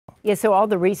Yeah, so all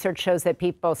the research shows that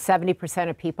 70%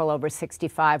 of people over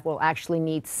 65 will actually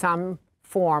need some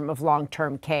form of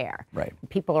long-term care. Right.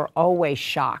 People are always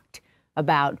shocked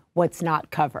about what's not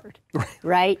covered,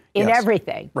 right? In Yes.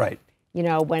 everything. Right. You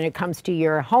know, when it comes to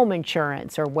your home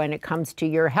insurance or when it comes to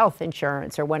your health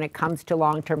insurance or when it comes to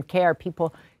long-term care,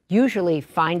 people usually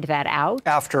find that out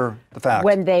After the fact.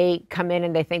 when they come in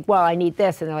and they think, well, I need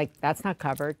this. And they're like, that's not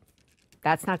covered.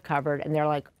 That's not covered. And they're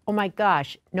like, oh my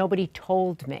gosh, nobody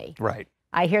told me. Right.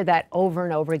 I hear that over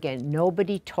and over again.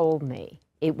 Nobody told me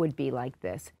it would be like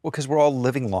this. Well, because we're all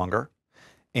living longer.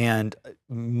 And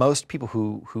most people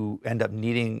who end up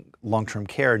needing long-term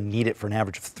care need it for an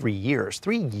average of 3 years.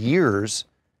 3 years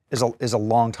is a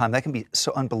long time. That can be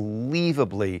so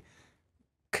unbelievably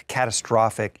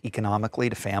catastrophic economically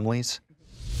to families.